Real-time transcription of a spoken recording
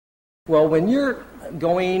Well, when you're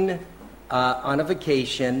going on a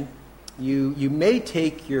vacation, you may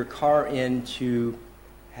take your car in to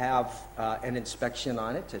have an inspection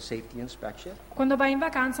on it, a safety inspection. Quando vai in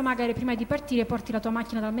vacanza, magari prima di partire porti la tua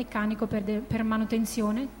macchina dal meccanico per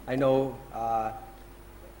manutenzione. I know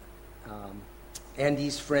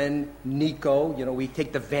Andy's friend Nico, we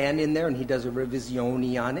take the van in there and he does a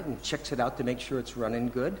revisione on it and checks it out to make sure it's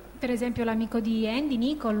running good. Per esempio l'amico di Andy,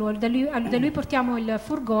 Nico, da lui portiamo il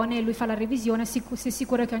furgone e lui fa la revisione, si è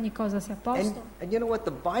sicuro che ogni cosa sia a posto. And you know what,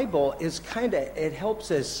 the Bible is it helps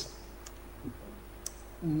us,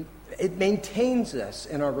 it maintains us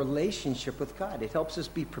in our relationship with God. It helps us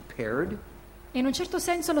be prepared. E in un certo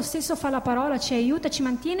senso lo stesso fa la parola, ci aiuta, ci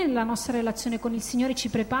mantiene nella nostra relazione con il Signore, ci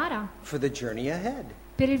prepara for the journey ahead.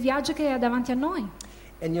 Per il viaggio che è davanti a noi.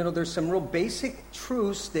 And there's some real basic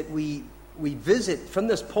truths that we visit from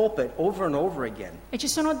this pulpit over and over again. E ci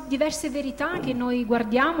sono diverse verità che noi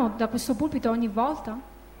guardiamo da questo pulpito ogni volta.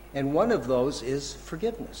 And one of those is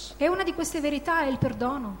forgiveness. E una di queste verità è il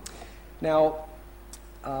perdono. Now,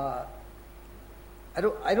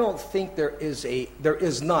 I don't think there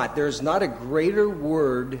is not a greater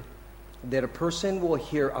word that a person will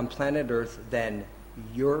hear on planet Earth than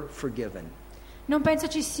 "you're forgiven." Non penso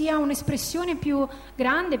ci sia un'espressione più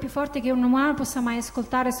grande, più forte che un umano possa mai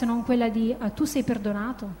ascoltare se non quella di tu sei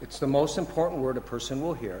perdonato. It's the most important word a person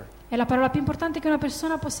will hear. È la parola più importante che una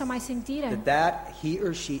persona possa mai sentire. That he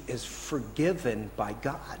or she is forgiven by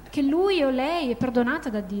God. Che lui o lei è perdonata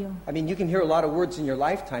da Dio. I mean, you can hear a lot of words in your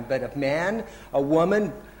lifetime, but a man, a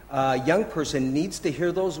woman, a young person needs to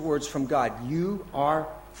hear those words from God. You are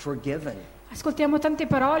forgiven. Ascoltiamo tante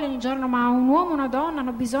parole ogni giorno, ma un uomo e una donna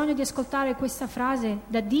hanno bisogno di ascoltare questa frase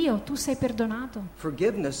da Dio: tu sei perdonato.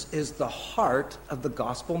 Forgiveness is the heart of the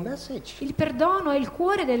gospel message. Il perdono è il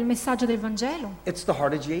cuore del messaggio del Vangelo. It's the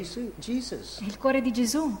heart of Jesus. È il cuore di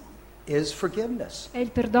Gesù. Is forgiveness. È il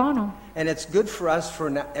perdono. And it's good for us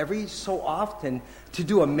every so often to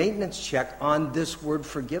do a maintenance check on this word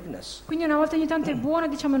forgiveness. Quindi una volta ogni tanto è buono,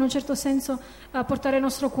 diciamo in un certo senso, portare il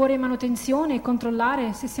nostro cuore in manutenzione e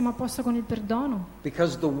controllare se siamo a posto con il perdono.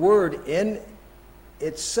 Because the word in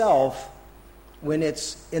itself, when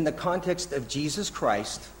it's in the context of Jesus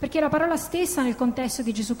Christ, perché la parola stessa nel contesto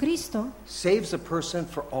di Gesù Cristo saves a person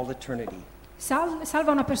for all eternity.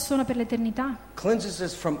 Salva una persona per l'eternità. Cleanses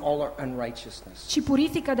us from all our unrighteousness. Ci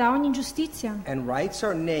purifica da ogni ingiustizia. And writes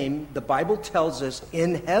our name, the Bible tells us,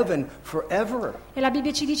 in heaven forever. E la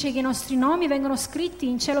Bibbia ci dice che i nostri nomi vengono scritti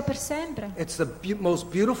in cielo per sempre. It's the most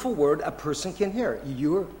beautiful word a person can hear.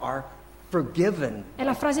 You are forgiven. È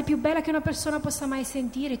la frase più bella che una persona possa mai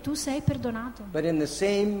sentire: tu sei perdonato. But in the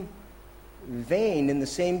same vein, in the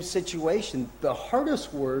same situation, the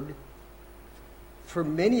hardest word for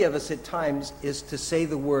many of us at times is to say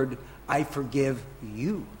the word I forgive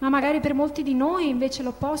you. Ma magari per molti di noi invece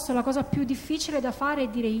l'opposto, la cosa più difficile da fare è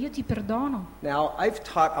dire io ti perdono. Now, I've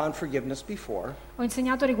taught on forgiveness before. Ho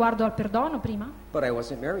insegnato riguardo al perdono prima. But I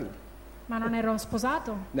wasn't married. Ma non ero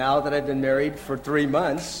sposato. Now that I've been married for 3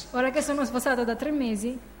 months. Ora che sono sposato da 3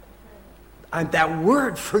 mesi. And that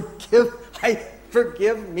word forgive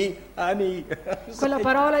me, honey. Quella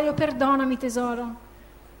parola io perdonami tesoro.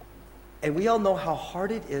 And we all know how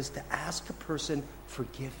hard it is to ask a person,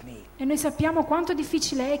 forgive me. E noi sappiamo quanto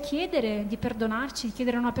difficile è chiedere di perdonarci,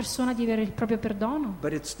 chiedere a una persona di avere il proprio perdono.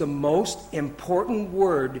 But it's the most important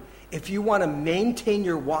word if you want to maintain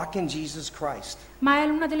your walk in Jesus Christ. Ma è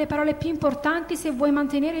una delle parole più importanti se vuoi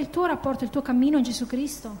mantenere il tuo rapporto, il tuo cammino in Gesù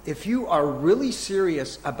Cristo. If you are really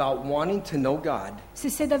serious about wanting to know God, se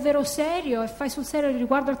sei davvero serio e fai sul serio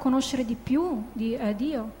riguardo al conoscere di più di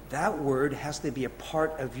Dio, that word has to be a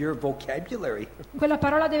part of your vocabulary. Quella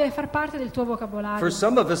parola deve far parte del tuo vocabolario. For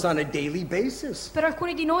some of us on a daily basis. Per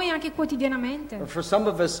alcuni di noi anche quotidianamente. Or for some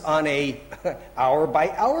of us on a hour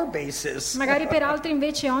by hour basis. Magari per altri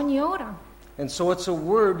invece ogni ora. And so it's a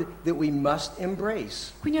word that we must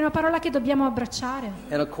embrace. Quindi è una parola che dobbiamo abbracciare.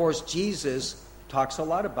 And of course Jesus talks a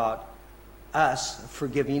lot about us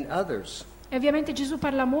forgiving others. E ovviamente Gesù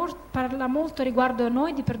parla molto riguardo a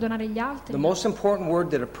noi di perdonare gli altri. The most important word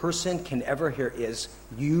that a person can ever hear is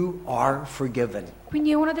you are forgiven.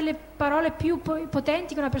 Quindi una delle parole più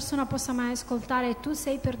potenti che una persona possa mai ascoltare è tu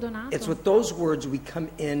sei perdonato. It's with those words we come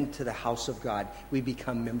into the house of God. We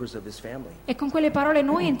become members of His family. E con quelle parole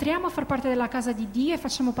noi entriamo a far parte della casa di Dio e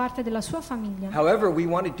facciamo parte della sua famiglia. However, we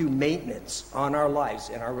want to do maintenance on our lives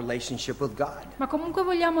and our relationship with God. Ma comunque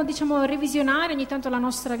vogliamo, revisionare ogni tanto la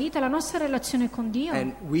nostra vita, la nostra relazione con Dio.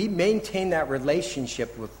 And we maintain that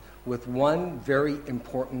relationship with one very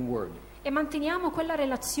important word. E manteniamo quella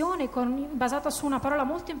relazione basata su una parola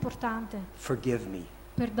molto importante. Forgive me.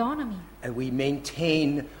 perdonami. And we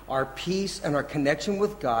maintain our peace and our connection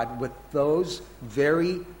with God with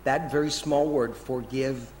that very small word,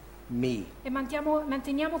 forgive me. E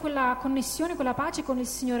manteniamo quella connessione, quella pace con il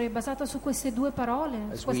Signore basata su queste due parole,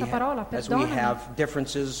 su questa parola, As we perdonami. have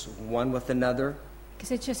differences one with another, Che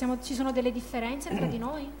se ci sono delle differenze tra di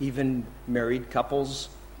noi, even married couples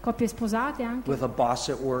coppie sposate anche, with a boss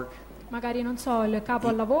at work, magari non so, il capo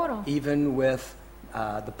al lavoro, even with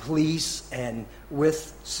the police and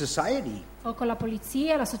with society. o con la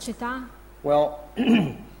polizia, la società. Well,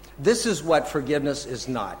 this is what forgiveness is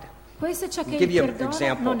not. Questo è ciò che Give il you an perdono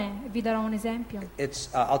example. non è. Vi darò un esempio.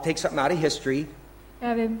 I'll take something out of history,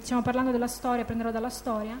 Stiamo parlando della storia, prenderò dalla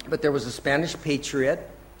storia. but there was a Spanish patriot,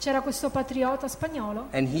 C'era questo patriota spagnolo,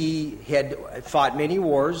 and he had fought many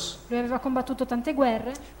wars, lui aveva combattuto tante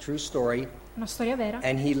guerre, true story, una storia vera,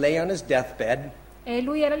 and he lay on his deathbed. e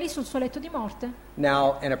lui era lì sul suo letto di morte,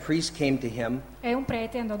 Now, and a priest came to him. e un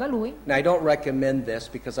prete andò da lui. Now, I don't recommend this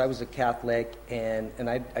because I was a Catholic, and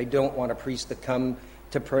I don't want a priest to come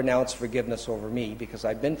to pronounce forgiveness over me because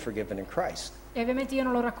I've been forgiven in Christ. E ovviamente io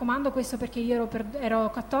non lo raccomando questo perché io ero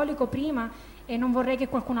cattolico prima e non vorrei che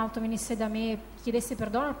qualcun altro venisse da me e chiedesse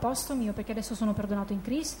perdono al posto mio perché adesso sono perdonato in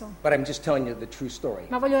Cristo. But I'm just telling you the true story.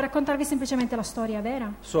 Ma voglio raccontarvi semplicemente la storia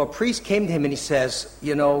vera. So a priest came to him and he says,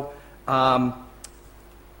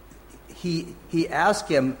 he asked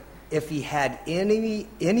him if he had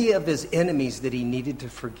any of his enemies that he needed to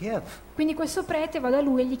forgive. Quindi questo prete va da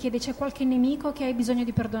lui e gli chiede: c'è qualche nemico che hai bisogno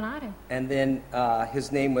di perdonare? And then his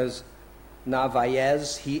name was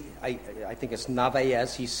Narvaez. I think it's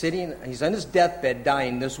Narvaez. He's on his deathbed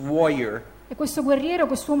dying, this warrior. E questo guerriero,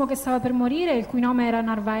 quest'uomo che stava per morire, il cui nome era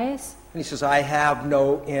Narvaez, And he says, I have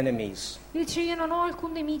no enemies. dice: io non ho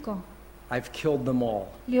alcun nemico, I've killed them all.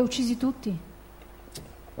 li ho uccisi tutti.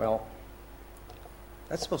 Well,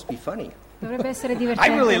 that's supposed to be funny. Dovrebbe essere I really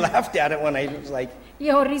divertente. laughed at it when I was like,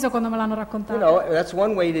 Io ho riso quando me l'hanno raccontato. that's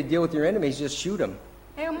one way to deal with your enemies, just shoot them.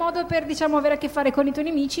 È un modo per, avere a che fare con i tuoi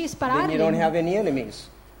nemici e Then you don't spararli. have any enemies.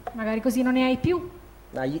 Magari così non ne hai più.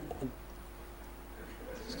 Now,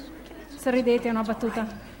 Sorridete, è una battuta.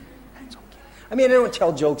 I mean, I don't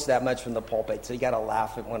tell jokes that much from the pulpit, so you got to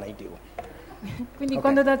laugh at when I do. Quindi Ok,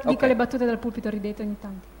 quando dico ok. le battute dal pulpito ridete ogni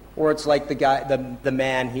tanto. Or it's like the guy, the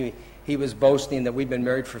man, he was boasting that we've been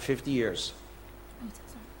married for 50 years.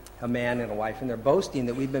 A man and a wife, and they're boasting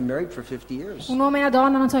that we've been married for 50 years. Un uomo e una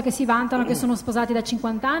donna, non so, che si vantano che sono sposati da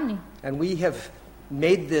 50 anni. And we have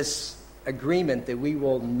made this agreement that we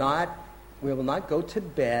will not go to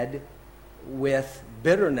bed with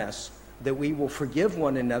bitterness, that we will forgive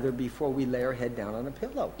one another before we lay our head down on a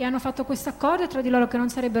pillow. E hanno fatto questo accordo tra di loro che non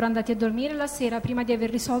sarebbero andati a dormire la sera prima di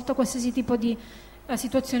aver risolto qualsiasi tipo di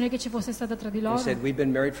situazione che ci fosse stata tra di He loro. said, we've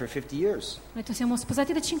been married for 50 years. Ha detto: siamo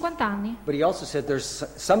sposati da 50 anni. But he also said there's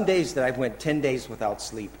some days that I've went 10 days without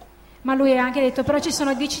sleep. Ma lui ha anche detto: però ci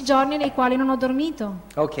sono 10 giorni nei quali non ho dormito.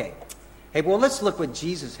 Okay. Hey, well, let's look what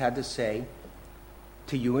Jesus had to say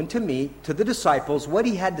to you and to me, to the disciples, what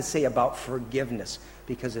he had to say about forgiveness,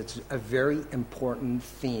 because it's a very important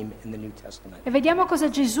theme in the New Testament. E vediamo cosa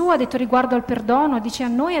Gesù ha detto riguardo al perdono. Dice a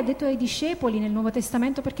noi, ha detto ai discepoli nel Nuovo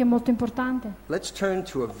Testamento, perché è molto importante. Let's turn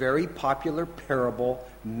to a very popular parable,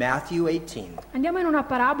 Matthew 18. Andiamo in una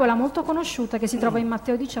parabola molto conosciuta che si trova in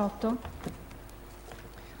Matteo 18.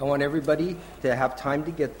 I want everybody to have time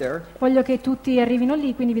to get there. Voglio che tutti arrivino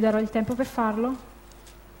lì, quindi vi darò il tempo per farlo.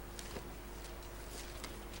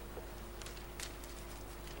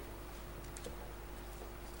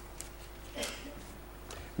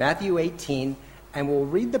 Matthew 18, and we'll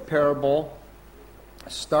read the parable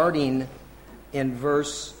starting in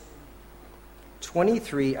verse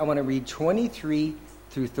 23. I want to read 23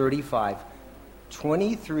 through 35.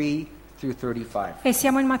 23 through 35. E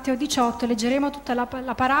siamo in Matteo 18, leggeremo tutta la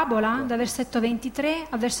parabola dal versetto 23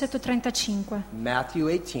 al versetto 35. Matthew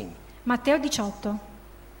 18. Matteo 18.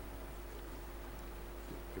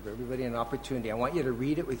 Give everybody an opportunity. I want you to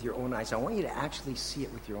read it with your own eyes. I want you to actually see it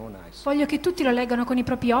with your own eyes. Voglio che tutti lo leggano con i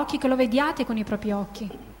propri occhi, che lo vediate con i propri occhi.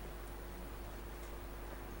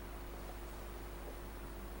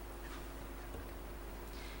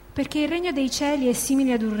 Perché il regno dei cieli è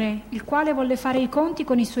simile ad un re, il quale volle fare i conti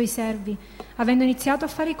con i suoi servi. Avendo iniziato a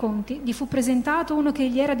fare i conti, gli fu presentato uno che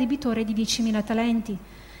gli era debitore di 10.000 talenti.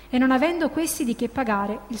 E non avendo questi di che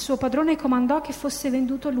pagare, il suo padrone comandò che fosse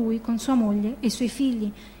venduto lui con sua moglie e i suoi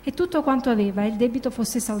figli e tutto quanto aveva, e il debito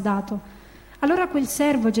fosse saldato. Allora quel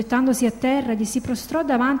servo, gettandosi a terra, gli si prostrò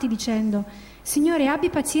davanti dicendo: Signore, abbi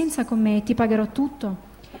pazienza con me e ti pagherò tutto.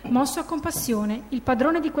 Mosso a compassione, il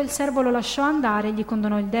padrone di quel servo lo lasciò andare e gli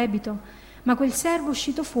condonò il debito. Ma quel servo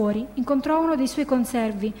uscito fuori incontrò uno dei suoi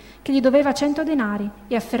conservi che gli doveva 100 denari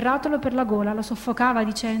e afferratolo per la gola lo soffocava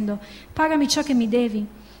dicendo: «Pagami ciò che mi devi».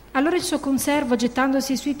 Allora il suo conservo,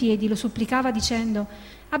 gettandosi ai suoi piedi, lo supplicava dicendo: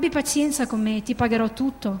 «Abbi pazienza con me, ti pagherò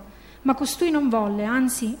tutto». Ma costui non volle,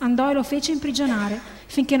 anzi andò e lo fece imprigionare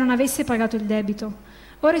finché non avesse pagato il debito.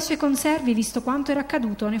 Ora i suoi conservi, visto quanto era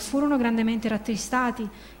accaduto, ne furono grandemente rattristati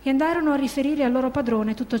e andarono a riferire al loro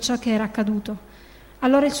padrone tutto ciò che era accaduto.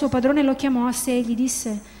 Allora il suo padrone lo chiamò a sé e gli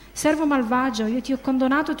disse: «Servo malvagio, io ti ho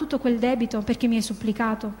condonato tutto quel debito perché mi hai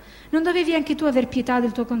supplicato. Non dovevi anche tu aver pietà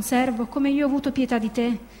del tuo conservo, come io ho avuto pietà di te?»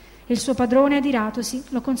 E il suo padrone, adiratosi,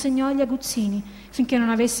 lo consegnò agli aguzzini, finché non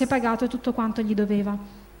avesse pagato tutto quanto gli doveva.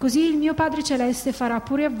 Così il mio Padre Celeste farà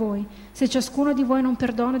pure a voi, se ciascuno di voi non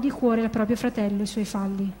perdona di cuore al proprio fratello i suoi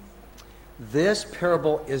falli. This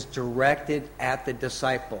parable is directed at the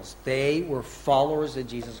disciples. They were followers of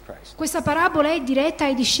Jesus Christ. Questa parabola è diretta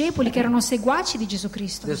ai discepoli che erano seguaci di Gesù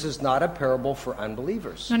Cristo. This is not a parable for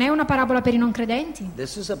unbelievers. Non è una parabola per i non credenti,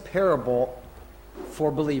 This is a parable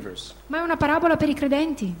for believers. ma è una parabola per i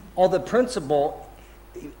credenti. All the principle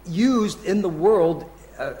used in the world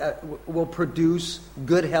will produce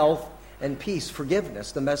good health and peace,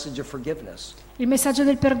 forgiveness, the message of forgiveness. Il messaggio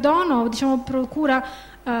del perdono, diciamo, procura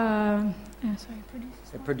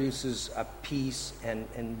It produces a peace and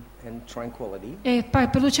tranquility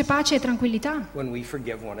produce pace e tranquillità when we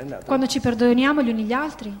forgive one another. quando ci perdoniamo gli uni gli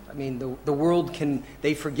altri. I mean, the world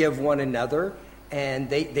they forgive one another and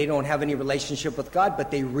they don't have any relationship with God, but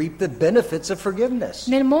they reap the benefits of forgiveness.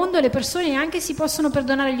 Nel mondo le persone anche si possono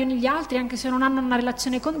perdonare gli uni gli altri, anche se non hanno una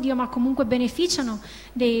relazione con Dio, ma comunque beneficiano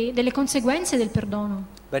delle conseguenze del perdono.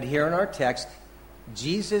 But here in our text,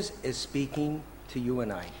 Jesus is speaking to you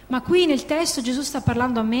and I. Ma qui nel testo Gesù sta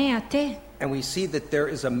parlando a me e a te. And we see that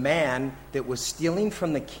there is a man that was stealing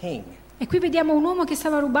from the king. E qui vediamo un uomo che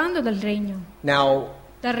stava rubando dal regno. Now,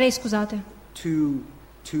 Dal re, scusate.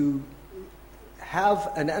 to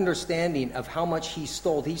have an understanding of how much he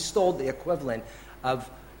stole the equivalent of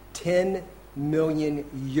 10 million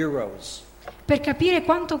euros. Per capire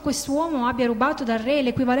quanto quest'uomo abbia rubato dal re,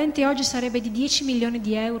 l'equivalente oggi sarebbe di 10 milioni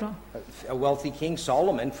di euro. A wealthy king,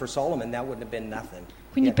 for Solomon, that wouldn't have been nothing.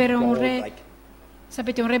 Quindi per un gold, re,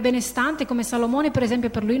 sapete, un re benestante come Salomone, per esempio,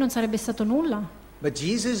 per lui non sarebbe stato nulla. But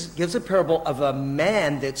Jesus gives a parable of a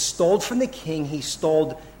man that stole from the king. He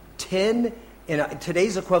stole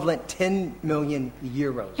today's equivalent 10 million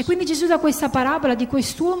euros. E quindi Gesù dà questa parabola di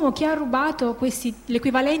quest'uomo che ha rubato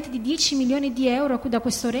l'equivalente di 10 milioni di euro da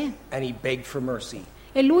questo re. And he begged for mercy.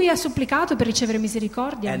 E lui ha supplicato per ricevere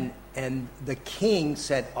misericordia. And the king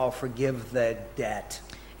said, "I'll forgive the debt."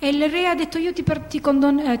 E il re ha detto: io ti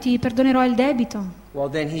perdonerò il debito. Well,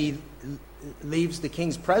 then he leaves the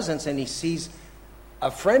king's presence and he sees a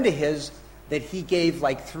friend of his that he gave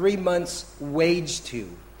like 3 months' wage to.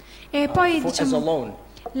 E poi As a loan.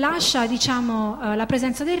 lascia la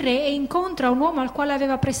presenza del re e incontra un uomo al quale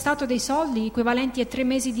aveva prestato dei soldi equivalenti a 3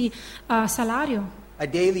 mesi di salario. A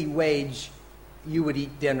daily wage, you would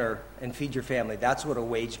eat dinner and feed your family. That's what a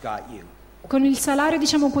wage got you. Con il salario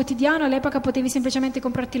quotidiano all'epoca potevi semplicemente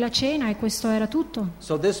comprarti la cena e questo era tutto.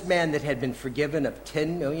 So this man that had been forgiven of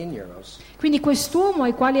 10 million euros Quindi quest'uomo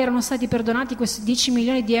ai quali erano stati perdonati questi 10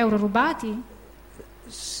 milioni di euro rubati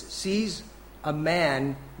sees a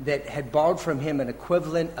man that had borrowed from him an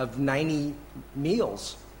equivalent of 90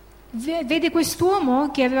 meals. vede quest'uomo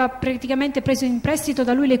che aveva praticamente preso in prestito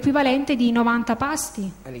da lui l'equivalente di 90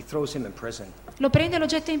 pasti. And he throws him in prison. Lo prende e lo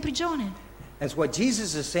getta in prigione. And so what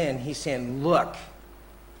Jesus is saying, he's saying, look,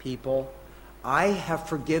 people, I have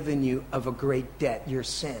forgiven you of a great debt, your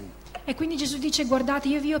sin. E quindi Gesù dice: guardate,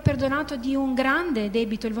 io vi ho perdonato di un grande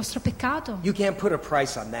debito, il vostro peccato. You can't put a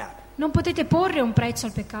price on that. Non potete porre un prezzo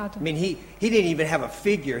al peccato. I mean, he didn't even have a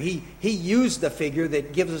figure. He used the figure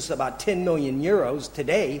that gives us about 10 million euros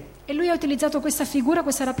today. E lui ha utilizzato questa figura,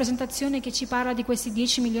 questa rappresentazione che ci parla di questi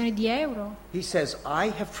 10 milioni di euro. He says,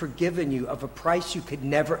 I have forgiven you of a price you could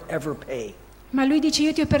never ever pay. Ma lui dice: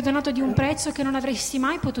 io ti ho perdonato di un prezzo che non avresti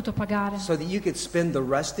mai potuto pagare, So that you could spend the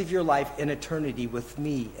rest of your life in eternity with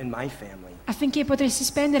me and my family. affinché potresti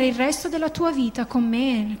spendere il resto della tua vita con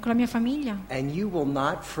me, con la mia famiglia. And you will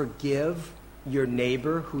not forgive your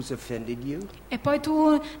neighbor who's offended you. E poi tu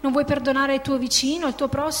non vuoi perdonare il tuo vicino, il tuo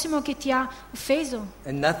prossimo che ti ha offeso.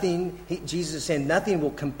 And Jesus is saying, nothing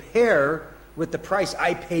will compare with the price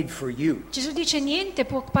I paid for you. Gesù dice: niente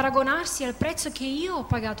può paragonarsi al prezzo che io ho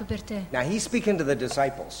pagato per te. Now he's speaking to the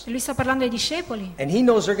disciples. E lui sta parlando ai discepoli. And he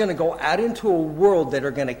knows they're going to go out into a world that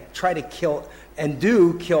are going to try to kill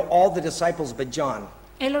all the disciples but John.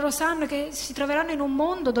 E loro sanno che si troveranno in un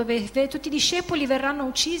mondo dove tutti i discepoli verranno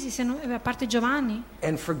uccisi, a parte Giovanni.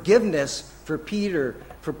 And forgiveness for Peter,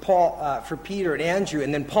 for Peter and Andrew,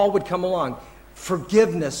 and then Paul would come along.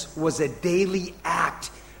 Forgiveness was a daily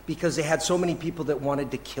act because they had so many people that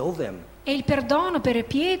wanted to kill them. E il perdono per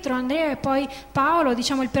Pietro, Andrea e poi Paolo,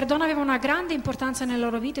 diciamo, il perdono aveva una grande importanza nelle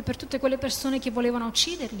loro vite per tutte quelle persone che volevano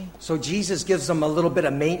ucciderli. So Jesus gives them a little bit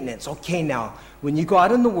of maintenance. Okay, now, when you go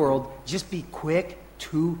out in the world, just be quick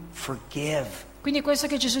to forgive. Quindi è questo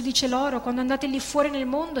che Gesù dice loro: quando andate lì fuori nel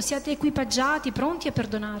mondo, siate equipaggiati, pronti a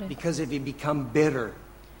perdonare. Because if you become bitter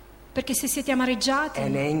Perché se siete amareggiati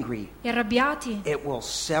and angry, e arrabbiati, it will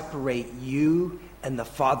separate you and the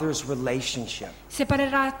Father's relationship.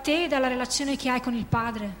 separerà te dalla relazione che hai con il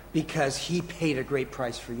Padre. Because He paid a great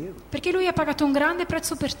price for you. Perché Lui ha pagato un grande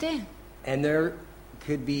prezzo per te. And there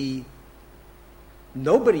could be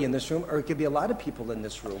nobody in this room, or it could be a lot of people in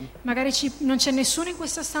this room. Magari non c'è nessuno in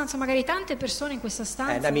questa stanza, magari tante persone in questa And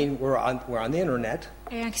stanza. I mean, we're on the internet.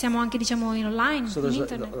 E siamo anche, diciamo, in online, So in there's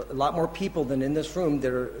internet. a lot more people than in this room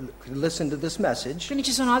that could listen to this message. Quindi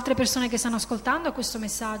ci sono altre persone che stanno ascoltando questo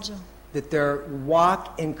messaggio, That their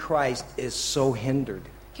walk in Christ is so hindered.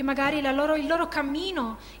 che magari il loro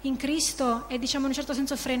cammino in Cristo è, diciamo, in un certo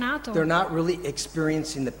senso frenato. They're not really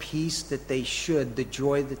experiencing the peace that they should, the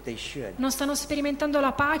joy that they should. Non stanno sperimentando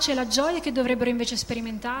la pace e la gioia che dovrebbero invece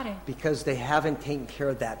sperimentare, Because they haven't taken care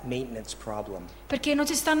of that maintenance problem. perché non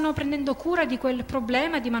si stanno prendendo cura di quel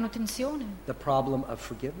problema di manutenzione, The problem of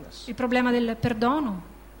forgiveness. il problema del perdono.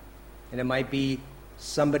 And it might be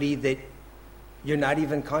somebody that you're not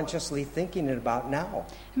even consciously thinking about now.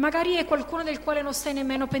 Magari è qualcuno del quale non stai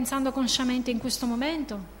nemmeno pensando consciamente in questo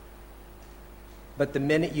momento, But the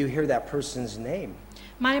minute you hear that person's name,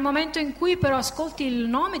 ma nel momento in cui però ascolti il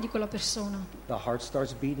nome di quella persona, the heart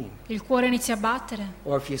starts beating. il cuore inizia a battere.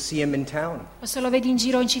 Or if you see him in town, O se lo vedi in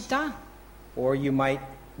giro in città, or you might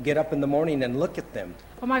get up in the morning and look at them,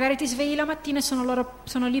 o magari ti svegli la mattina e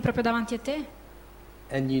sono lì proprio davanti a te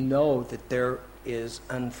and you know that there is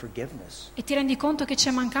unforgiveness. e ti rendi conto che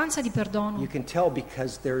c'è mancanza di perdono, You can tell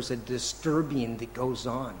because there's a disturbing that goes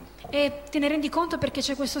on. e te ne rendi conto perché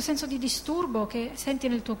c'è questo senso di disturbo che senti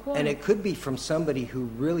nel tuo And cuore, it could be from somebody who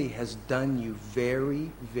really has done you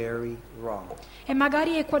very, very wrong. e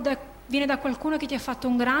magari viene da qualcuno che ti ha fatto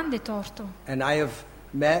un grande torto. And I have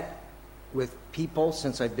met with people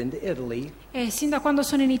since I've been to Italy. E sin da quando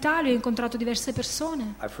sono in Italia ho incontrato diverse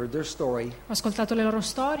persone, I've heard their story, ho ascoltato le loro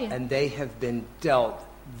storie and they have been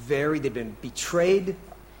they've been betrayed,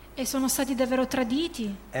 e sono stati davvero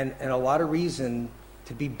traditi and a lot of reason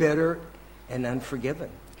to be bitter and unforgiven.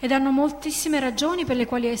 ed hanno moltissime ragioni per le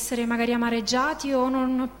quali essere magari amareggiati o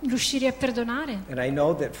non riuscire a perdonare. And I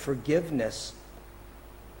know that forgiveness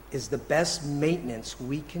is the best maintenance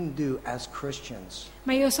we can do as Christians.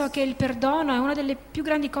 Ma io so che il perdono è una delle più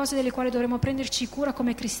grandi cose delle quali dovremmo prenderci cura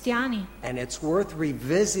come cristiani. And it's worth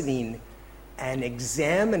revisiting and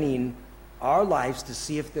examining our lives to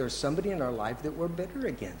see if there's somebody in our life that we're bitter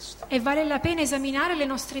against, E vale la pena esaminare le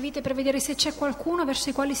nostre vite per vedere se c'è qualcuno verso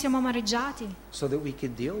i quali siamo amareggiati, so that we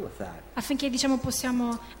could deal with that. affinché, diciamo,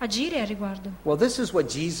 possiamo agire al riguardo. Well, this is what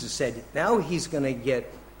Jesus said. Now he's going to get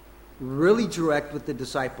really direct with the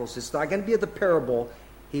disciples. It's not going to be the parable.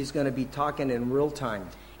 He's going to be talking in real time.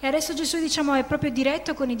 E adesso Gesù, diciamo, è proprio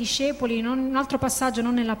diretto con i discepoli, non un altro passaggio,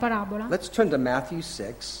 non nella parabola. Let's turn to Matthew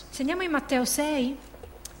 6. Se andiamo in Matteo 6,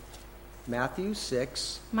 Matthew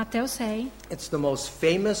 6. Matteo 6 It's the most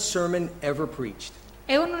famous sermon ever preached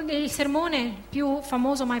è uno dei sermoni più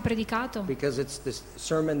famoso mai predicato, because it's the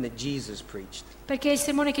sermon that Jesus preached. perché è il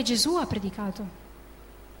sermone che Gesù ha predicato.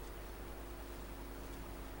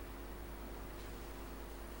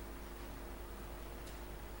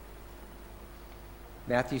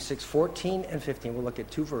 Matthew 6, 14 and 15. We'll look at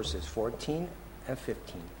two verses, 14 and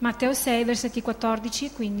 15. Matteo 6, versetti 14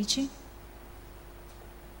 e 15.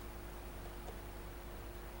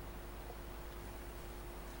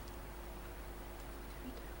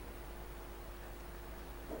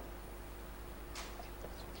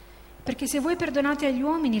 Perché se voi perdonate agli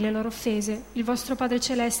uomini le loro offese, il vostro Padre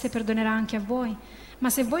Celeste perdonerà anche a voi. Ma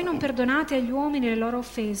se voi non perdonate agli uomini le loro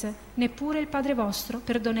offese, neppure il Padre vostro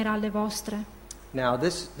perdonerà le vostre. Now,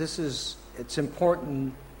 it's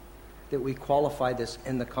important that we qualify this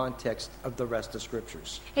in the context of the rest of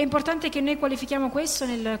Scriptures. È importante che noi qualifichiamo questo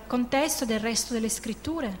nel contesto del resto delle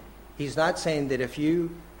scritture. He's not saying that if you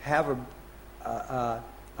have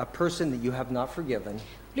a person that you have not forgiven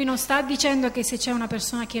Lui non sta dicendo che se c'è una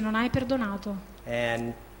persona che non hai perdonato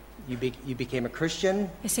and you became a Christian,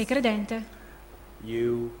 e sei credente,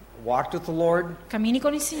 you walked with the Lord, cammini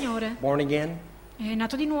con il Signore, born again, è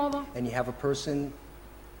nato di nuovo and you have a person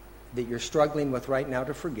that you're struggling with right now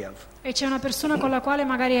to forgive, e c'è una persona con la quale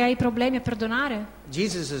magari hai problemi a perdonare,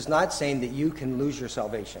 Jesus is not saying that you can lose your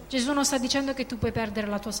salvation. Gesù non sta dicendo che tu puoi perdere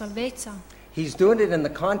la tua salvezza. He's doing it in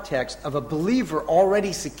the context of a believer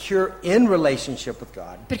already secure in relationship with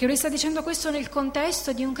God. Perché lui sta dicendo questo nel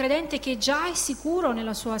contesto di un credente che già è sicuro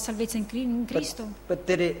nella sua salvezza in Cristo, But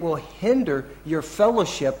that it will hinder your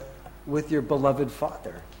fellowship with your beloved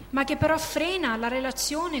Father. ma che però frena la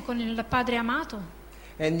relazione con il Padre amato.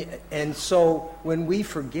 And so when we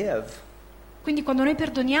forgive, Quindi quando noi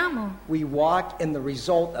perdoniamo, we walk in the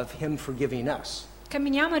result of Him forgiving us.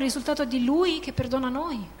 camminiamo il risultato di Lui che perdona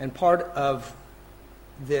noi. And part of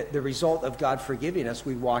the result of God forgiving us,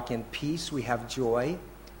 we walk in peace, we have joy.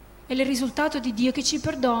 E il risultato di Dio che ci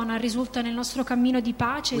perdona risulta nel nostro cammino di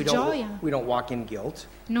pace e gioia. We don't walk in guilt.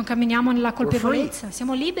 Non camminiamo nella colpevolezza,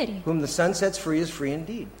 siamo liberi. Whom the Son sets free is free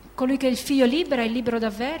indeed. Colui che il Figlio libera è libero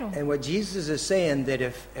davvero. And what Jesus is saying that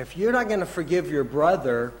if you're not going to forgive your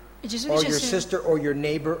brother E Gesù or dice your sister or your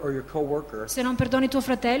neighbor or your coworker, se non perdoni tuo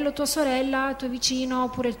fratello, tua sorella, tuo vicino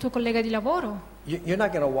oppure il tuo collega di lavoro, you're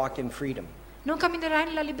not going to walk in freedom. non camminerai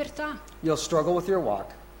nella libertà, You'll struggle with your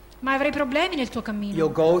walk. ma avrai problemi nel tuo cammino.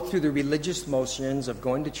 You'll go through the religious motions of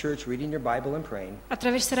going to church, reading your Bible and praying.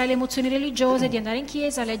 Attraverserai le emozioni religiose di andare in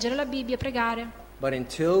chiesa, leggere la Bibbia, pregare. But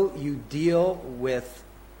until you deal with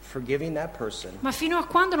forgiving that person, Ma fino a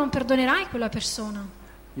quando non perdonerai quella persona,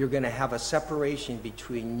 you're going to have a separation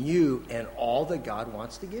between you and all that God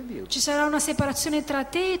wants to give you. ci sarà una separazione tra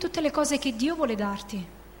te e tutte le cose che Dio vuole darti.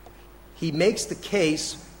 He makes the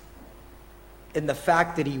case in the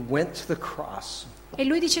fact that He went to the cross. E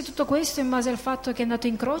lui dice tutto questo in base al fatto che è andato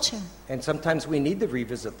in croce. And sometimes we need to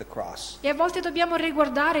revisit the cross. E a volte dobbiamo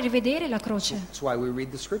riguardare e rivedere la croce. That's why we read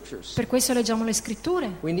the scriptures. Per questo leggiamo le scritture.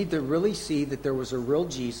 We need to really see that there was a real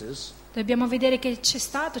Jesus. Dobbiamo vedere che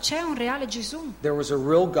c'è un reale Gesù. There was a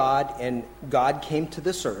real God, and God came to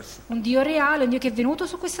this earth, Un Dio reale, un Dio che è venuto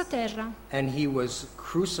su questa terra and He was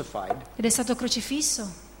crucified ed è stato crocifisso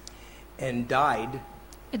and died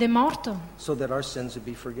ed è morto so that our sins would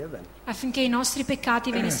be forgiven. affinché i nostri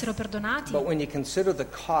peccati venissero perdonati. But when you consider the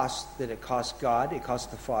cost that it cost God, it cost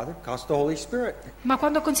the Father, it cost the Holy Spirit, Ma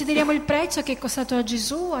quando consideriamo il prezzo che è costato a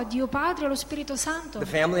Gesù, a Dio Padre e allo Spirito Santo, the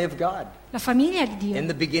family of God. la famiglia di In Dio.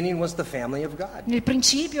 the beginning was the family of God. Nel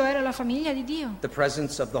principio era la famiglia di Dio. The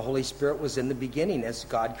presence of the Holy Spirit was in the beginning as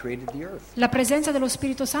God created the earth. La presenza dello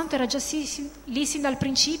Spirito Santo era già lì sin dal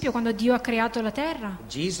principio, quando Dio ha creato la terra.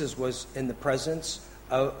 Jesus was in the presence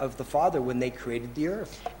of the Father when they created the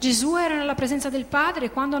earth. Gesù era nella presenza del Padre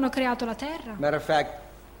quando hanno creato la terra. Matter of fact,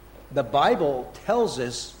 the Bible tells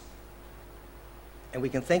us, and we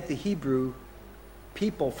can thank the Hebrew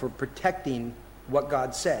people for protecting what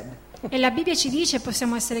God said. E la Bibbia ci dice,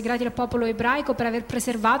 possiamo essere grati al popolo ebraico per aver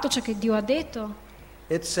preservato ciò che Dio ha detto.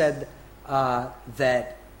 It said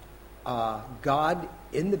that God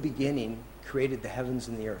in the beginning created the heavens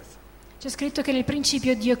and the earth. C'è scritto che nel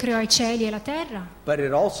principio Dio creò i cieli e la terra, But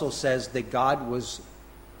it also says that God was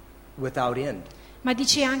without end. ma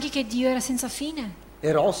dice anche che Dio era senza fine.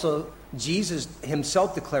 It also, Jesus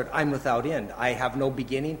himself declared, I'm without end. I have no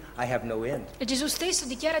beginning, I have no end. E Gesù stesso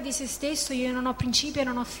dichiara di se stesso, io non ho principio e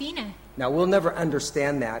non ho fine. Now, we'll never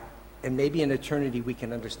understand that, and maybe in eternity we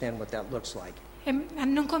can understand what that looks like. E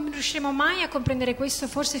non riusciremo mai a comprendere questo,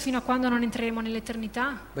 forse fino a quando non entreremo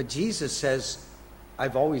nell'eternità. But Jesus says,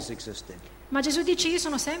 I've always existed. Ma Gesù dice, io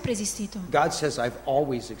sono sempre esistito. God says, I've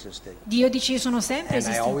always existed. Dio dice, io sono sempre And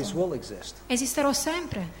I always esistito. will exist. Esisterò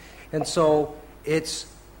sempre. And so it's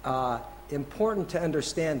important to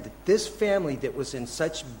understand that this family that was in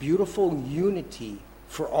such beautiful unity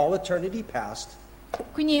for all eternity past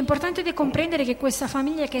Quindi è importante comprendere che questa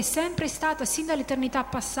famiglia, che è sempre stata sin dall'eternità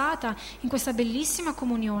passata in questa bellissima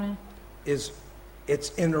comunione,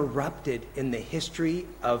 it's interrupted in the history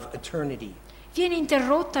of eternity. viene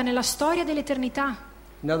interrotta nella storia dell'eternità.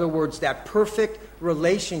 In other words, that perfect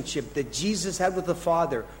relationship that Jesus had with the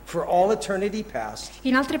Father for all eternity past,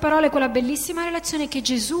 In altre parole, quella bellissima relazione che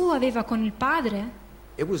Gesù aveva con il Padre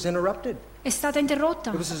it was interrupted. è stata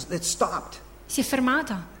interrotta, It stopped. si è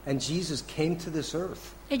fermata. And Jesus came to this earth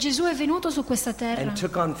E Gesù è venuto su questa terra, and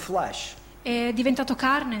took on flesh. è diventato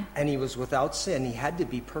carne And he was without sin. He had to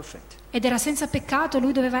be perfect ed era senza peccato,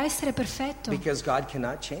 lui doveva essere perfetto, because God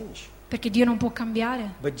cannot change. perché Dio non può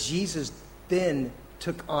cambiare. But Jesus then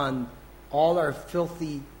took on all our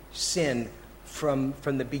filthy sin from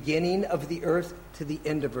the beginning of the earth to the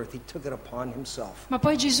end of earth. He took it upon himself. Ma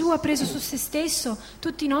poi Gesù ha preso su se stesso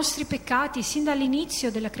tutti i nostri peccati, sin dall'inizio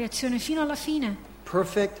della creazione fino alla fine.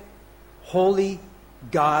 Perfect, holy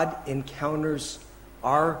God encounters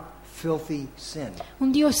our filthy sin.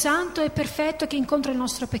 Un Dio santo e perfetto che incontra il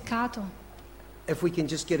nostro peccato. If we can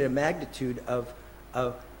just get a magnitude of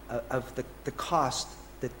the cost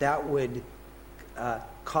that would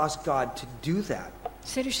cost God to do that.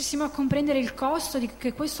 Se riuscissimo a comprendere il costo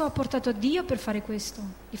che questo ha portato a Dio per fare questo,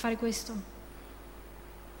 di fare questo.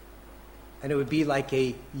 And it would be like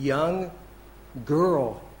a young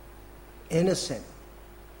girl, innocent,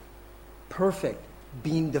 perfect,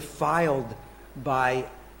 being defiled by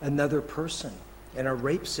another person in a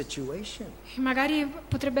rape situation. Magari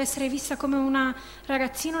potrebbe essere vista come una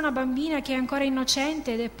ragazzina, una bambina che è ancora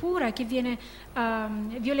innocente ed è pura, che viene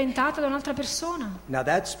violentata da un'altra persona. Now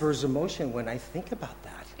that spurs emotion when I think about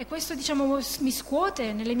that. E questo, diciamo, mi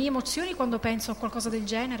scuote nelle mie emozioni quando penso a qualcosa del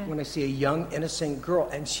genere. When I see a young innocent girl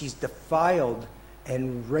and she's defiled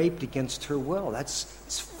and raped against her will, it's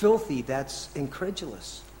filthy, that's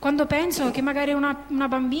incredulous. Quando penso che magari una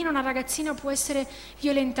bambina, una ragazzina può essere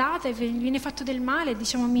violentata e viene fatto del male,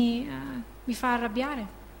 diciamo, mi fa arrabbiare.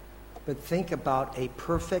 But think about a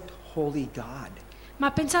perfect, holy God. Ma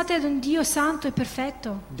pensate ad un Dio santo e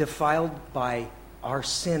perfetto, Defiled by our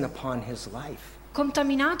sin upon his life.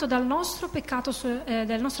 contaminato dal nostro peccato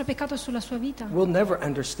sulla sua vita. We'll never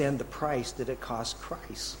understand the price that it cost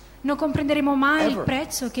Christ. Non comprenderemo mai Ever. il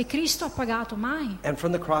prezzo che Cristo ha pagato, mai. And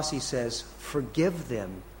from the cross he says, forgive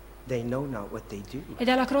them, they know not what they do. E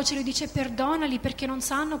dalla croce lui dice: perdonali perché non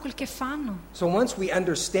sanno quel che fanno. So once we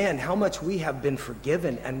understand how much we have been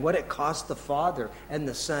forgiven and what it cost the Father and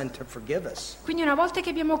the Son to forgive us, Quindi una volta che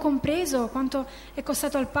abbiamo compreso quanto è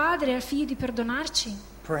costato al Padre e al Figlio di perdonarci,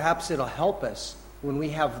 perhaps it'll help us when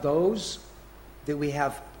we have those that we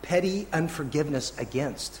have petty unforgiveness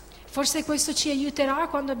against. forse questo ci aiuterà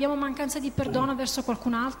quando abbiamo mancanza di perdono verso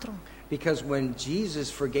qualcun altro. Because when Jesus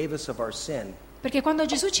forgave us of our sin, Perché quando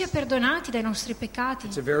Gesù ci ha perdonati dai nostri peccati,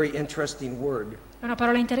 it's a very interesting word, è una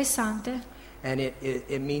parola interessante, and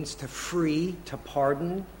it means to free, to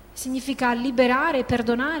pardon. significa liberare e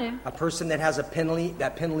perdonare. A person that has a penalty,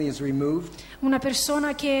 that penalty is removed. Una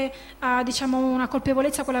persona che ha, diciamo, una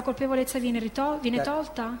colpevolezza, quella colpevolezza viene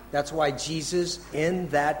tolta. That's why Jesus, in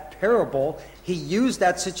that parable, he used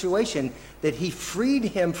that situation that he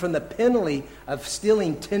freed him from the penalty of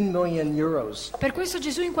stealing 10 million euros. Per questo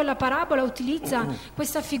Gesù in quella parabola utilizza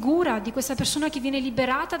questa figura di questa persona che viene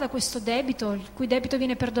liberata da questo debito, il cui debito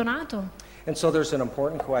viene perdonato. And so there's an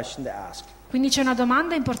important question to ask. Quindi c'è una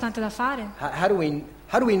domanda importante da fare. How do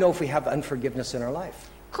we know if we have unforgiveness in our life?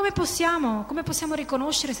 Come possiamo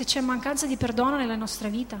riconoscere se c'è mancanza di perdono nella nostra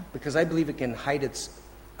vita? Because I believe it can hide its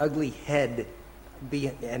ugly head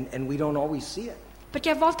and we don't always see it. Perché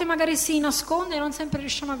a volte magari si nasconde e non sempre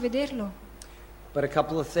riusciamo a vederlo. But a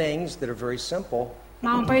couple of things that are very simple,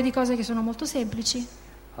 Ma un paio di cose che sono molto semplici.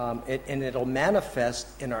 and it'll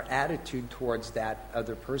manifest in our attitude towards that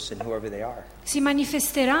other person, whoever they are. Si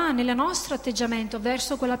manifesterà nel nostro atteggiamento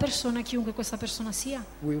verso quella persona, chiunque questa persona sia.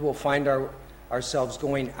 We will find ourselves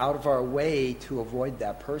going out of our way to avoid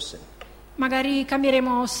that person. Magari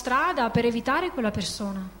cambieremo strada per evitare quella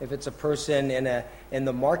persona. If it's a person in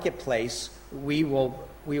the marketplace, we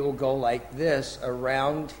will go like this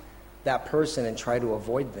around that person and try to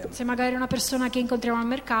avoid them. Se magari è una persona che incontriamo al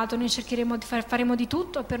mercato, noi cercheremo faremo di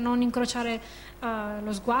tutto per non incrociare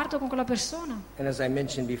lo sguardo con quella persona. And as I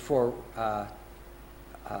mentioned before,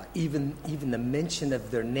 even the mention of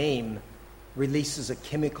their name releases a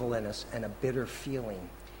chemical in us and a bitter feeling.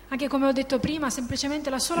 Anche come ho detto prima, semplicemente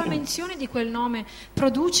la sola menzione di quel nome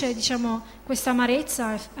produce, diciamo, questa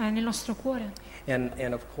amarezza nel nostro cuore.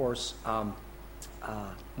 And of course,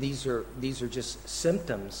 these are just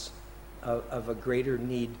symptoms of a greater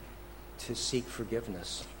need to seek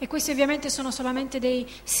forgiveness. E questi ovviamente sono solamente dei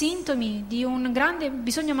sintomi di un grande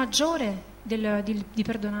bisogno maggiore di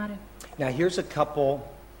perdonare. Now here's a couple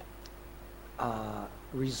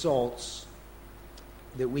results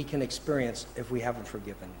that we can experience if we haven't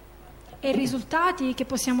forgiven. E i risultati che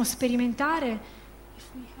possiamo sperimentare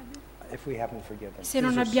If we haven't forgiven. se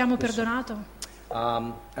non abbiamo perdonato.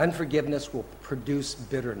 Unforgiveness will produce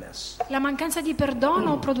bitterness. La mancanza di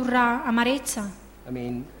perdono produrrà amarezza. I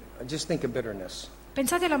mean, just think of bitterness.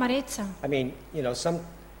 Pensate all'amarezza. I mean, a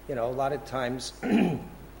lot of times,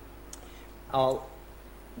 a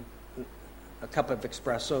cup of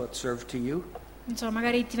espresso it's served to you, Insomma,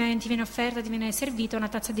 magari ti viene offerta, ti viene servita una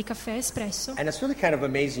tazza di caffè espresso. and it's really kind of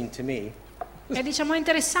amazing to me. E diciamo è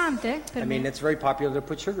interessante per I mean, me. it's very popular to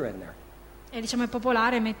put sugar in there. E diciamo è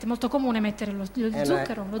popolare, molto comune mettere lo And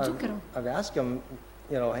zucchero. I've asked them,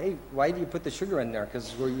 hey, why do you put the sugar in there?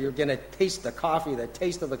 Because you're going to taste the coffee, the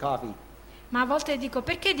taste of the coffee. Ma a volte dico,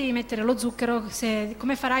 perché devi mettere lo zucchero?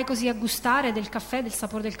 Come farai così a gustare del caffè, del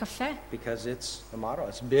sapore del caffè? Because it's amaro,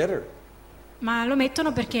 it's bitter. Ma lo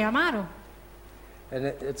mettono perché è amaro.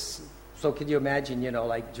 And so could you imagine,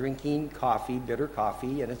 like drinking coffee, bitter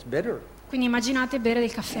coffee, and it's bitter. Quindi immaginate bere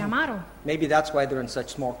del caffè amaro. Maybe that's why they're in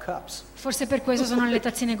such small cups. Forse per questo sono nelle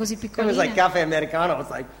tazzine così It was piccoline. like cafe americano. It's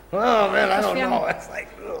like, oh man, I don't know. It's like,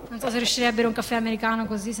 ugh. Non so se riuscirei a bere un caffè americano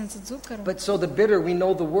così senza zucchero. But so the bitter, we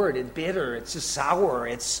know the word. It's bitter. It's just sour.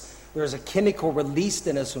 There's a chemical released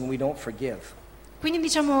in us when we don't forgive. Quindi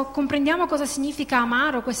comprendiamo cosa significa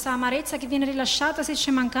amaro, questa amarezza che viene rilasciata se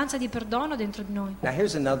c'è mancanza di perdono dentro di noi. Now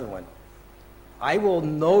here's another one. I will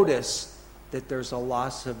notice that there's a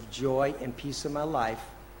loss of joy and peace in my life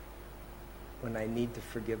when I need to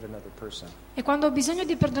forgive another person. E quando ho bisogno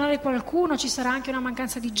di perdonare qualcuno ci sarà anche una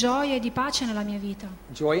mancanza di gioia e di pace nella mia vita.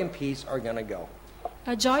 Joy and peace are going to go.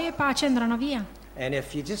 La gioia e pace andranno via. And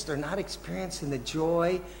if you just are not experiencing the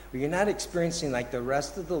joy, or you're not experiencing like the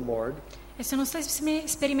rest of the Lord, E se non stai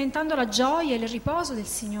sperimentando la gioia e il riposo del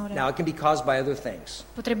Signore, now it can be caused by other things.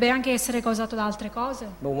 potrebbe anche essere causato da altre cose.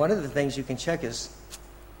 But one of the things you can check is,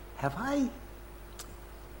 have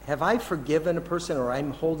I forgiven a person, or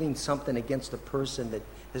I'm holding something against a person that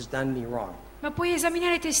has done me wrong? Ma puoi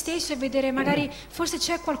esaminare te stesso e vedere magari forse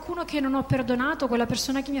c'è qualcuno che non ho perdonato, quella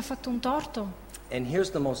persona che mi ha fatto un torto. And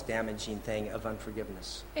here's the most damaging thing of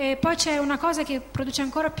unforgiveness. E poi c'è una cosa che produce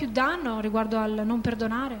ancora più danno riguardo al non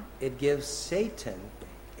perdonare. It gives Satan,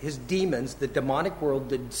 his demons, the demonic world,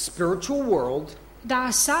 the spiritual world, Dà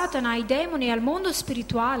a Satana, ai demoni e al mondo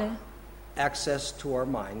spirituale access to our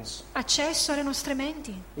minds. accesso alle nostre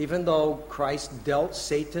menti. Even though Christ dealt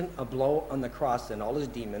Satan a blow on the cross and all his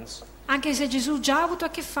demons, Anche se Gesù già ha avuto a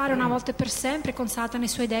che fare una volta e per sempre con Satana e i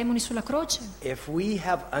suoi demoni sulla croce. if we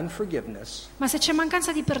have unforgiveness, Ma se c'è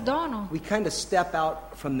mancanza di perdono, we kind of step out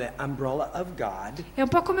from the umbrella of God, è un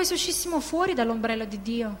po' come se uscissimo fuori dall'ombrello di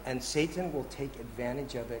Dio. and Satan will take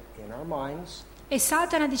advantage of it in our minds. E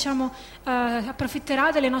Satana,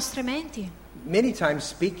 approfitterà delle nostre menti. Many times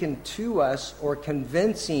speaking to us or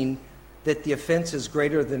convincing that the offense is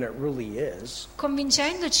greater than it really is.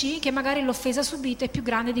 Convincendoci che magari l'offesa subita è più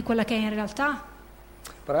grande di quella che è in realtà.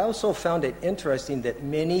 But I also found it interesting that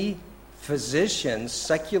many physicians,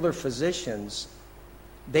 secular physicians,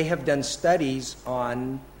 they have done studies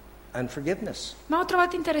on unforgiveness. Ma ho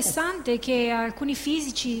trovato interessante che alcuni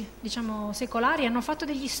fisici, secolari, hanno fatto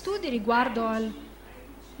degli studi riguardo al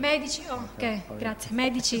medici,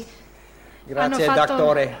 medici Grazie,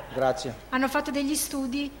 dottore, grazie. hanno fatto degli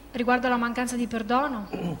studi riguardo alla mancanza di perdono.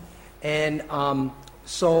 And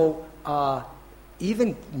so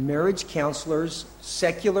even marriage counselors,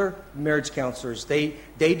 secular marriage counselors, they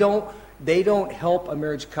don't help a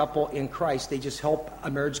marriage couple in Christ. They just help a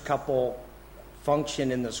marriage couple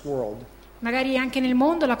function in this world. Magari anche nel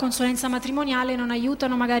mondo la consulenza matrimoniale non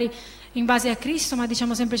aiutano magari in base a Cristo, ma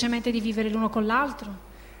semplicemente di vivere l'uno con l'altro.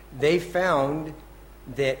 They found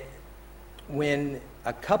that when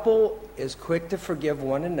a couple is quick to forgive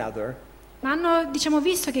one another, Ma hanno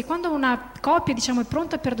visto che quando una coppia è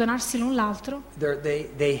pronta a perdonarsi l'un l'altro,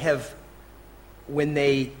 when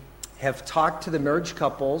they have talked to the marriage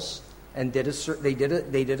couples and they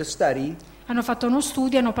did a study. hanno fatto uno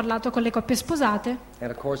studio, hanno parlato con le coppie sposate.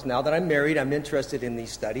 And of course, now that I'm married, I'm interested in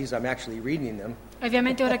these studies. I'm actually reading them.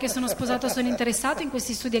 Ovviamente ora che sono sposato sono interessato in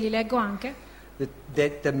questi studi e li leggo anche.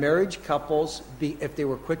 That the marriage couples, if they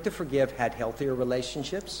were quick to forgive, had healthier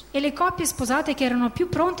relationships. E le coppie sposate che erano più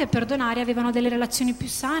pronte a perdonare avevano delle relazioni più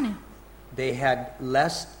sane. They had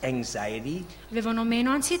less anxiety, Avevano meno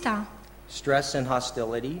ansietà, stress and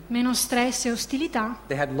hostility. meno stress e ostilità.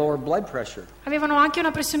 They had lower blood pressure. Avevano anche una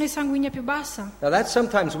pressione sanguigna più bassa. Now that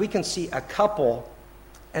sometimes we can see a couple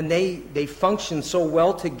and they function so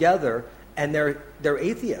well together and they're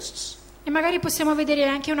atheists. E magari possiamo vedere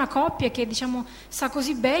anche una coppia che sta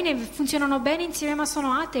così bene, funzionano bene insieme ma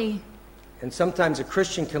sono atei. And sometimes a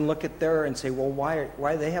Christian can look at there and say, well, why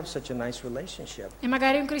do they have such a nice relationship? E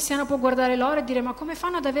magari un cristiano può guardare loro e dire: ma come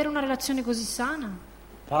fanno ad avere una relazione così sana?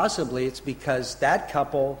 Possibly it's because that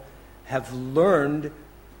couple have learned,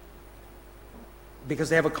 because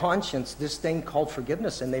they have a conscience, this thing called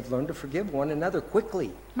forgiveness, and they've learned to forgive one another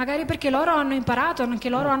quickly. Magari perché loro hanno imparato, anche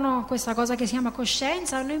loro hanno questa cosa che si chiama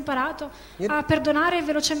coscienza, hanno imparato a perdonare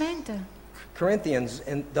velocemente. Corinthians,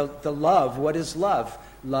 and the love, what is love?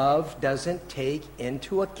 Love doesn't take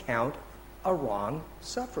into account a wrong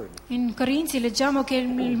suffered. In Corinzi leggiamo che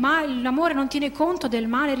l'amore non tiene conto del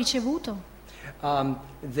male ricevuto.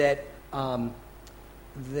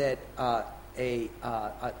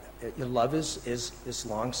 Love is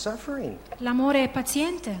long suffering, L'amore è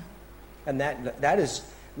paziente. and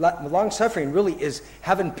long suffering really is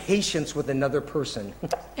having patience with another person.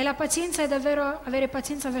 E la pazienza è davvero avere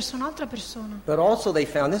pazienza verso un'altra persona. But also they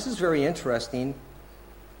found, this is very interesting,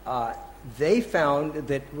 they found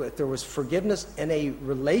that if there was forgiveness in a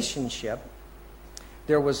relationship,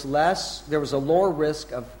 there was a lower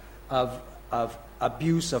risk of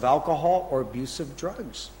abuse of alcohol or abuse of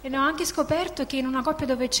drugs. E ne ho anche scoperto che in una coppia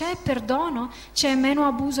dove c'è perdono c'è meno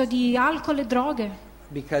abuso di alcol e droghe.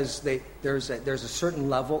 Because there's a certain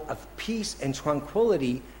level of peace and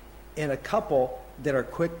tranquility in a couple that are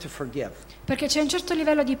quick to forgive. Perché c'è un certo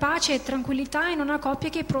livello di pace e tranquillità in una coppia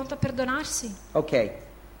che è pronta a perdonarsi. Okay.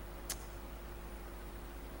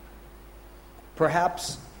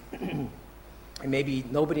 Perhaps, maybe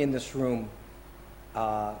nobody in this room,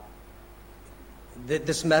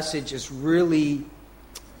 this message is really,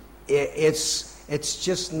 it's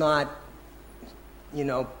just not,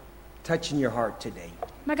 touching your heart today.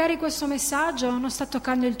 Magari questo messaggio non sta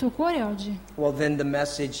toccando il tuo cuore oggi. Well, then the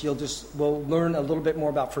message, we'll learn a little bit more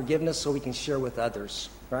about forgiveness so we can share with others,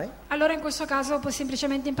 right? Allora in questo caso puoi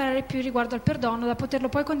semplicemente imparare più riguardo al perdono da poterlo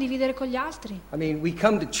poi condividere con gli altri. I mean, we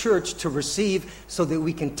come to church to receive so that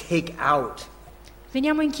we can take out.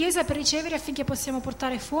 Veniamo in chiesa per ricevere affinché possiamo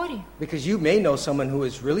portare fuori. Because you may know someone who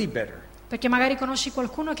is really bitter. Perché magari conosci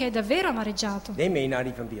qualcuno che è davvero amareggiato. They may not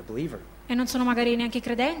even be a believer. E non sono magari neanche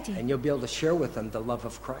credenti. And you'll be able to share with them the love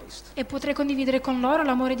of Christ. E potrai condividere con loro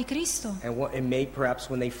l'amore di Cristo. And may perhaps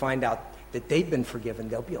when they find out that they've been forgiven,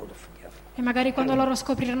 they'll be able to forgive. E magari quando loro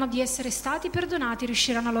scopriranno di essere stati perdonati,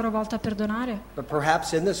 riusciranno a loro volta a perdonare. But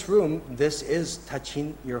perhaps in this room, this is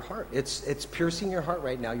touching your heart. It's piercing your heart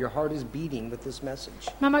right now. Your heart is beating with this message.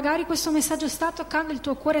 Ma magari questo messaggio sta toccando il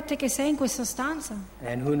tuo cuore a te che sei in questa stanza.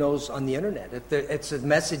 And who knows on the internet, it's a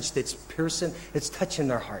message that's piercing, it's touching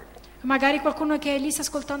their heart. Magari qualcuno che lì sta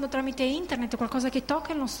ascoltando tramite internet, qualcosa che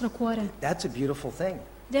tocca il nostro cuore. That's a beautiful thing.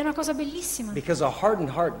 Ed è una cosa bellissima. Because a hardened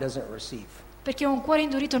heart doesn't receive. Perché un cuore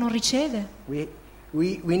indurito non riceve. We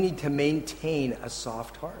need to maintain a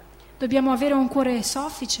soft heart. Dobbiamo avere un cuore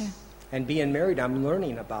soffice. And being married, I'm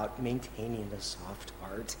learning about maintaining a soft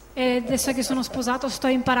heart. E adesso che sono sposato sto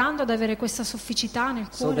imparando ad avere questa sofficità nel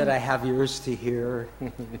So that cuore. I have ears to hear.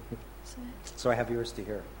 So I have ears to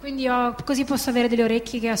hear. Quindi così posso avere delle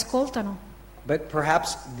orecchie che ascoltano. But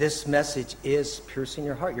perhaps this message is piercing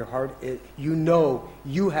your heart. Your heart,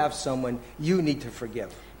 you have someone you need to forgive.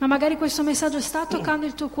 Ma magari questo messaggio sta toccando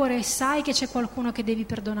il tuo cuore e sai che c'è qualcuno che devi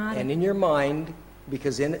perdonare. And in your mind,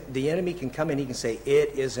 because the enemy can come and he can say,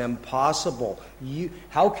 it is impossible.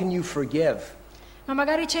 How can you forgive? Ma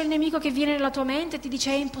magari c'è il nemico che viene nella tua mente e ti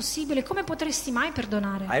dice è impossibile, come potresti mai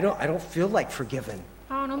perdonare? I don't feel like forgiving.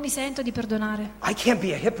 Oh, non mi sento di perdonare. I can't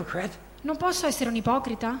be a hypocrite. Non posso essere un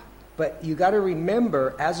ipocrita. But you got to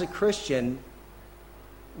remember, as a Christian,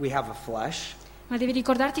 we have a flesh. Ma devi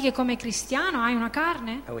ricordarti che come cristiano hai una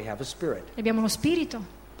carne And we have a spirit. e abbiamo uno spirito.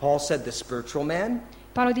 Paul said the spiritual man.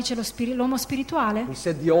 Paolo dice l'uomo spirituale He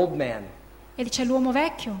said the old man. e c'è l'uomo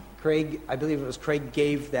vecchio. I believe it was Craig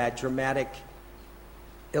gave that dramatic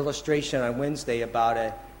illustration on Wednesday about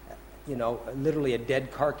literally a dead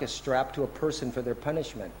carcass strapped to a person for their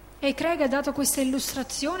punishment. E Craig ha dato questa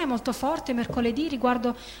illustrazione molto forte mercoledì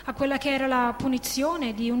riguardo a quella che era la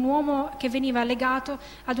punizione di un uomo che veniva legato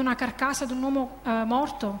ad una carcassa, ad un uomo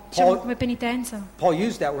morto, diciamo, come penitenza. Paul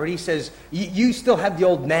used that word. He says, you still have the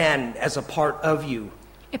old man as a part of you.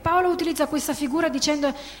 E Paolo utilizza questa figura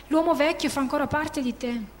dicendo l'uomo vecchio fa ancora parte di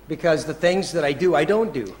te. Because the things that I do, I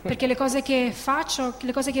don't do. Perché le cose che faccio,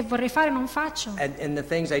 le cose che vorrei fare non faccio. And the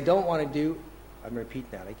things I don't want to do, I'm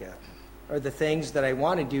repeating that, I guess. Or the things that I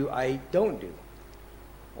want to do, I don't do.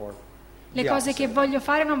 Or Le cose che voglio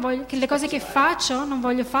fare le cose che faccio non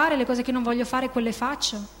voglio fare, le cose che non voglio fare quelle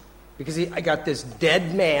faccio. Because I got this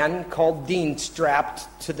dead man called Dean strapped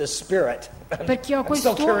to the spirit. Perché ho I'm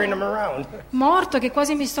still carrying him quest'uomo around. morto che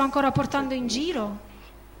quasi mi sto ancora portando in giro.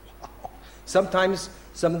 Sometimes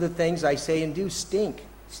some of the things I say and do stink.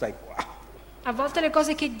 It's like, wow. A volte le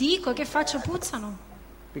cose che dico e che faccio puzzano,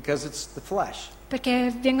 Because it's the flesh.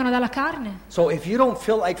 perché vengono dalla carne. So if you don't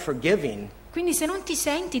feel like forgiving, Quindi se non ti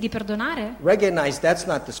senti di perdonare, recognize that's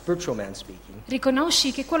not the spiritual man speaking.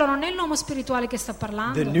 riconosci che quello non è l'uomo spirituale che sta The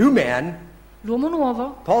parlando. new man, L'uomo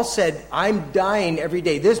nuovo, Paul said, I'm dying every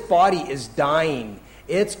day. This body is dying.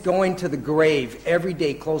 It's going to the grave every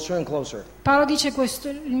day, closer and closer. Paolo dice questo,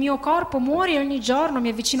 il mio corpo muore ogni giorno, mi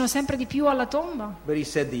avvicino sempre di più alla tomba. But he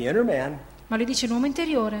said the inner man, Ma lui dice l'uomo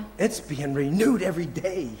interiore it's being renewed every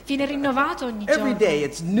day. viene rinnovato ogni Every day giorno.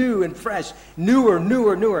 it's new and fresh,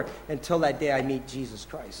 newer, until that day I meet Jesus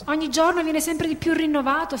Christ. Ogni giorno viene sempre di più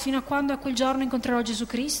rinnovato fino a quando a quel giorno incontrerò Gesù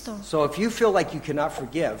Cristo. So if you feel like you cannot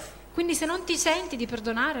forgive, Quindi se non ti senti di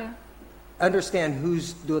perdonare, understand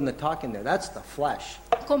who's doing the talking there. That's the flesh.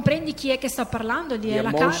 comprendi chi è che sta parlando, lì The è la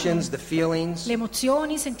emotions, carne, the feelings. le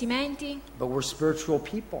emozioni, i sentimenti. But we're spiritual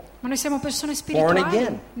people. Ma noi siamo persone Born again.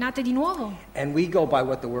 spirituali, nate di nuovo. And we go by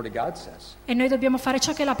what the Word of God says. E noi dobbiamo fare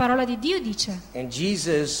ciò che la parola di Dio dice. And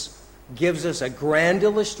Jesus gives us a grand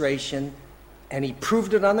illustration, and He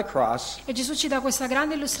proved it on the cross, E Gesù ci dà questa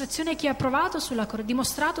grande illustrazione che ha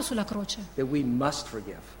dimostrato sulla croce, that we must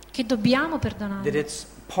forgive. che dobbiamo That perdonare, it's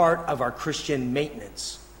part of our Christian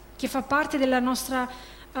maintenance. che fa parte della nostra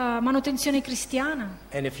manutenzione cristiana.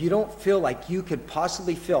 And if you don't feel like you could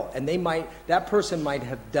possibly feel, and that person might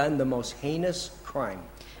have done the most heinous crime.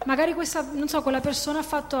 Magari quella persona ha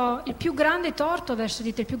fatto il più grande torto verso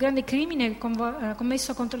di te, il più grande crimine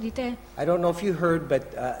commesso contro di te. I don't know if you heard,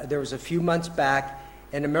 but there was a few months back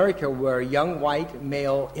in America where a young white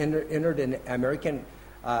male entered an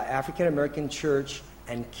African American church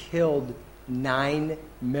and killed 9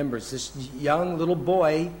 members. This young little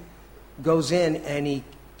boy goes in and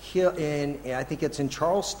I think it's in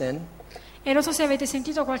Charleston. E non so se avete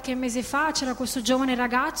sentito qualche mese fa, c'era questo giovane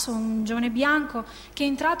ragazzo, un giovane bianco, che è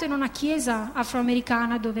entrato in una chiesa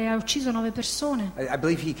afroamericana dove ha ucciso 9 persone. I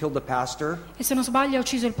believe he killed the pastor. E se non sbaglio ha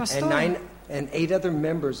ucciso il pastore. And 8 other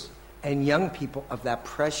members and young people of that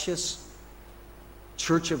precious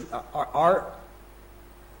church of our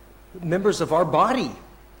members of our body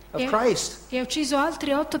of Christ. E ha ucciso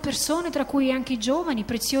altre 8 persone, tra cui anche i giovani,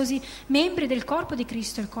 preziosi membri del corpo di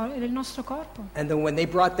Cristo, del nostro corpo. And then when they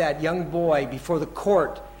brought that young boy before the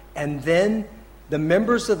court, and then the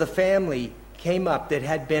members of the family came up that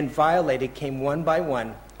had been violated, came one by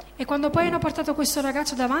one. E quando poi hanno portato questo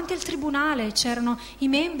ragazzo davanti al tribunale, c'erano i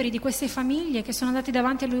membri di queste famiglie che sono andati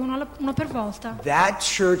davanti a lui uno per volta. That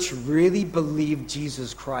church really believed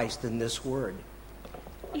Jesus Christ in this word.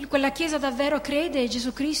 Quella chiesa davvero crede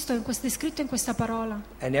Gesù Cristo descritto in questa parola.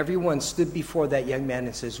 And everyone stood before that young man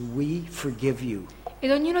and says, "We forgive you."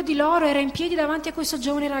 Ed ognuno di loro era in piedi davanti a questo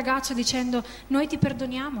giovane ragazzo dicendo: noi ti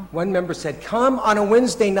perdoniamo. One member said, "Come on a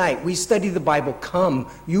Wednesday night. We study the Bible. Come,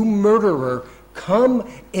 you murderer, come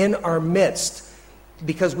in our midst,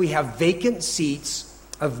 because we have vacant seats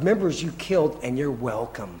of members you killed, and you're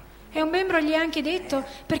welcome." E un membro gli ha anche detto: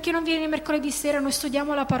 perché non vieni mercoledì sera, noi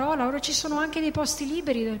studiamo la parola, ora ci sono anche dei posti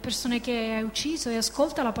liberi delle persone che hai ucciso, e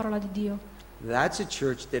ascolta la parola di Dio. That's a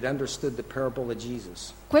church that understood the parable of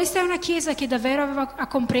Jesus. Questa è una chiesa che davvero ha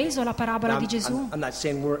compreso la parabola di Gesù. I'm not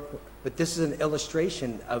saying but this is an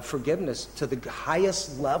illustration of forgiveness to the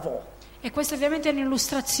highest level. E questa ovviamente è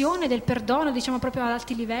un'illustrazione del perdono, diciamo proprio ad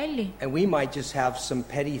alti livelli. And we might just have some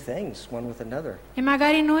petty things one with another. E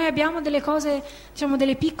magari noi abbiamo delle cose, diciamo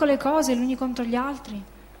delle piccole cose l'uni contro gli altri.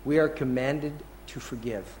 We are commanded to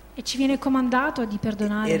forgive. E ci viene comandato di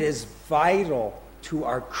perdonare. It is vital to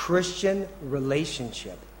our Christian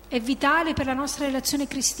relationship. È vitale per la nostra relazione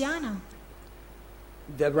cristiana.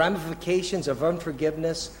 The ramifications of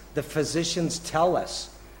unforgiveness, the physicians tell us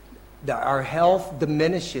that our health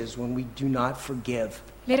diminishes when we do not forgive.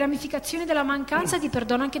 Le ramificazioni della mancanza di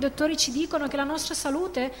perdono, anche i dottori ci dicono che la nostra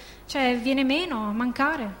salute, viene meno a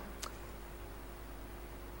mancare.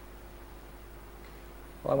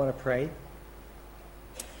 Well, I want to pray.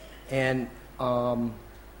 And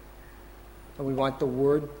we want the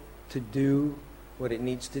Word to do what it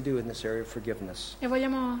needs to do in this area of forgiveness. E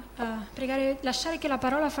vogliamo pregare, lasciare che la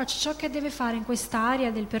parola faccia ciò che deve fare in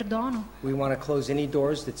quest'area del perdono. We want to close any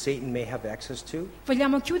doors that Satan may have access to.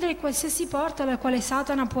 Vogliamo chiudere qualsiasi porta alla quale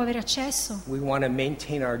Satana può avere accesso. We want to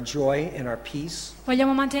maintain our joy and our peace.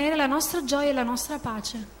 Vogliamo mantenere la nostra gioia e la nostra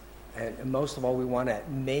pace. And most of all, we want to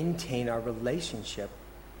maintain our relationship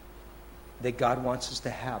that God wants us to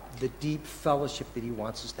have, the deep fellowship that He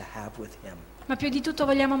wants us to have with Him. Ma più di tutto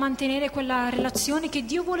vogliamo mantenere quella relazione che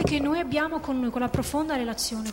Dio vuole che noi abbiamo con Lui, quella profonda relazione.